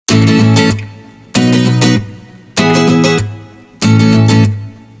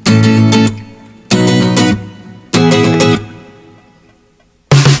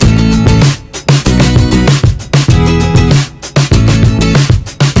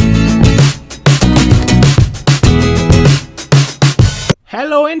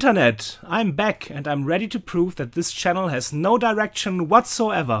Hello Internet! I'm back and I'm ready to prove that this channel has no direction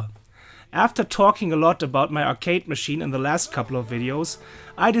whatsoever. After talking a lot about my arcade machine in the last couple of videos,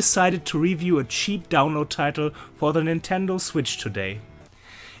 I decided to review a cheap download title for the Nintendo Switch today.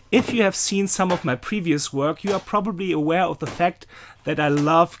 If you have seen some of my previous work, you are probably aware of the fact that I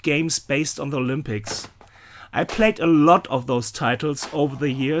love games based on the Olympics. I played a lot of those titles over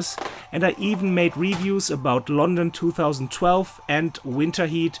the years, and I even made reviews about London 2012 and Winter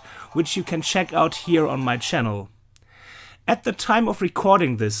Heat, which you can check out here on my channel. At the time of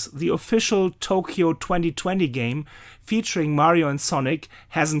recording this, the official Tokyo 2020 game featuring Mario and Sonic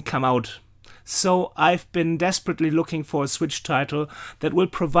hasn't come out. So I've been desperately looking for a Switch title that will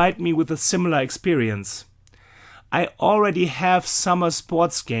provide me with a similar experience. I already have Summer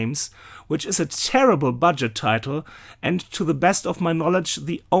Sports Games, which is a terrible budget title and, to the best of my knowledge,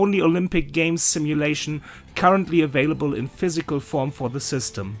 the only Olympic Games simulation currently available in physical form for the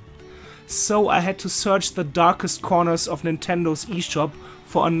system. So I had to search the darkest corners of Nintendo's eShop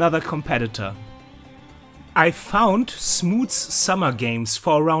for another competitor. I found Smoots Summer Games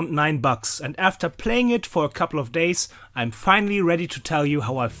for around $9, and after playing it for a couple of days, I'm finally ready to tell you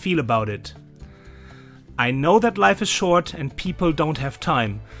how I feel about it. I know that life is short and people don't have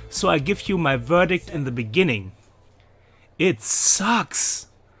time, so I give you my verdict in the beginning. It sucks!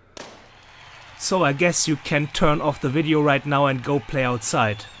 So I guess you can turn off the video right now and go play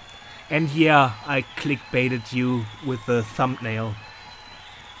outside. And yeah, I clickbaited you with the thumbnail.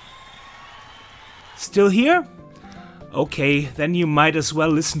 Still here? Okay, then you might as well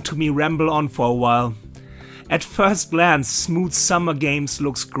listen to me ramble on for a while. At first glance, Smoots Summer Games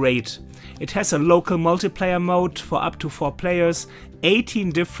looks great. It has a local multiplayer mode for up to 4 players,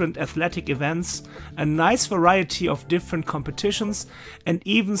 18 different athletic events, a nice variety of different competitions, and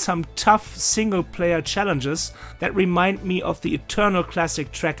even some tough single-player challenges that remind me of the eternal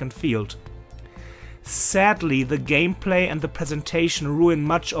classic track and field. Sadly, the gameplay and the presentation ruin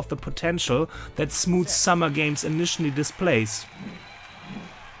much of the potential that Smoots Summer Games initially displays.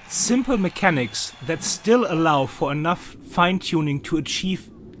 Simple mechanics that still allow for enough fine-tuning to achieve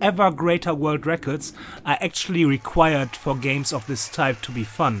ever greater world records are actually required for games of this type to be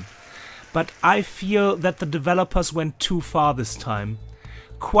fun. But I feel that the developers went too far this time.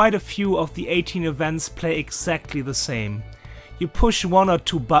 Quite a few of the 18 events play exactly the same. You push 1 or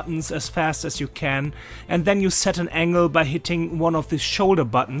 2 buttons as fast as you can, and then you set an angle by hitting one of the shoulder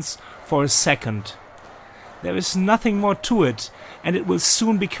buttons for a second. There is nothing more to it, and it will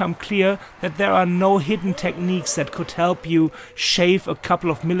soon become clear that there are no hidden techniques that could help you shave a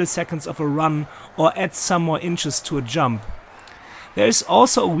couple of milliseconds of a run or add some more inches to a jump. There is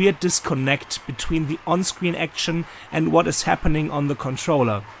also a weird disconnect between the on-screen action and what is happening on the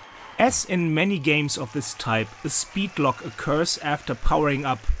controller. As in many games of this type, a speed lock occurs after powering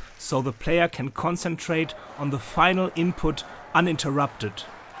up, so the player can concentrate on the final input uninterrupted.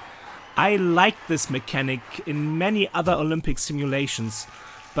 I like this mechanic in many other Olympic simulations,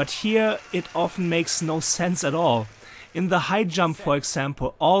 but here it often makes no sense at all. In the high jump, for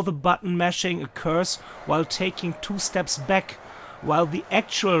example, all the button mashing occurs while taking 2 steps back, while the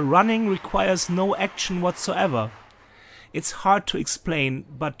actual running requires no action whatsoever. It's hard to explain,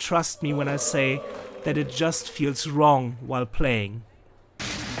 but trust me when I say that it just feels wrong while playing.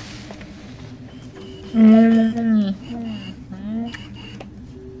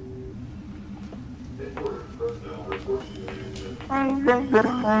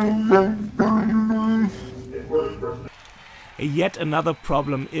 Yet another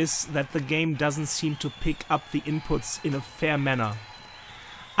problem is that the game doesn't seem to pick up the inputs in a fair manner.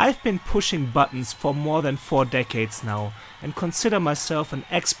 I've been pushing buttons for more than 4 decades now and consider myself an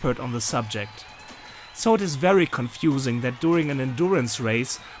expert on the subject. So it is very confusing that during an endurance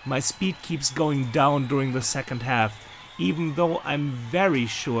race my speed keeps going down during the second half, even though I'm very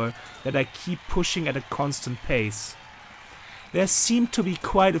sure that I keep pushing at a constant pace. There seem to be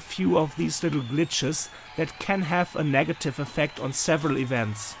quite a few of these little glitches that can have a negative effect on several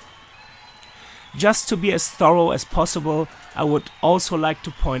events. Just to be as thorough as possible, I would also like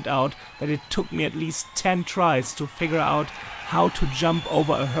to point out that it took me at least 10 tries to figure out how to jump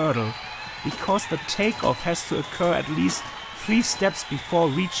over a hurdle, because the takeoff has to occur at least 3 steps before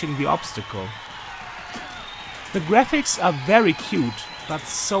reaching the obstacle. The graphics are very cute, but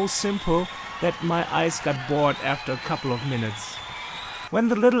so simple that my eyes got bored after a couple of minutes. When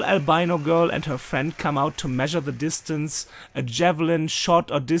the little albino girl and her friend come out to measure the distance a javelin,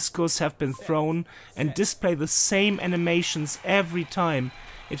 shot or discus have been thrown and display the same animations every time,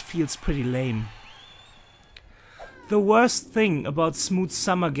 it feels pretty lame. The worst thing about Smoots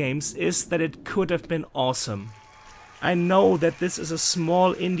Summer Games is that it could have been awesome. I know that this is a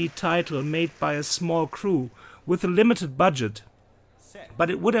small indie title made by a small crew with a limited budget,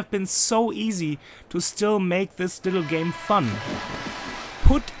 but it would have been so easy to still make this little game fun.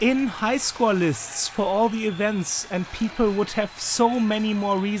 Put in high score lists for all the events and people would have so many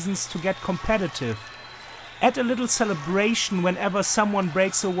more reasons to get competitive. Add a little celebration whenever someone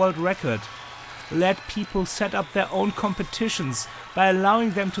breaks a world record. Let people set up their own competitions by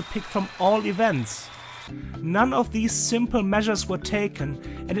allowing them to pick from all events. None of these simple measures were taken,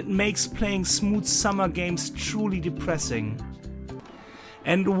 and it makes playing Smoots summer games truly depressing.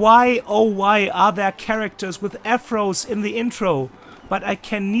 And why, oh why, are there characters with afros in the intro, but I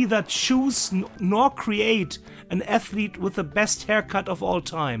can neither choose nor create an athlete with the best haircut of all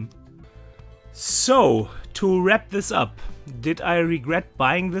time? So, to wrap this up, did I regret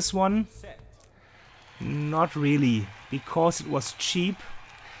buying this one? Not really, because it was cheap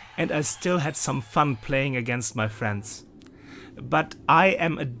and I still had some fun playing against my friends. But I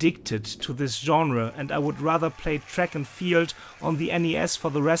am addicted to this genre and I would rather play track and field on the NES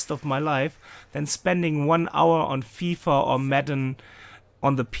for the rest of my life than spending 1 hour on FIFA or Madden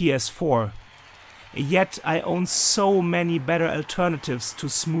on the PS4. Yet I own so many better alternatives to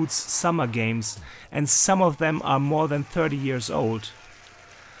Smoots summer games, and some of them are more than 30 years old.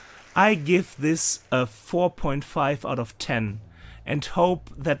 I give this a 4.5 out of 10 and hope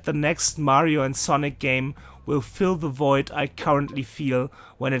that the next Mario and Sonic game will fill the void I currently feel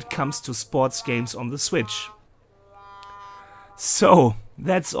when it comes to sports games on the Switch. So,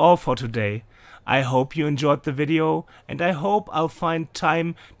 that's all for today. I hope you enjoyed the video and I hope I'll find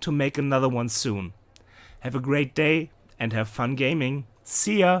time to make another one soon. Have a great day and have fun gaming.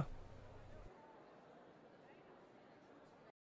 See ya!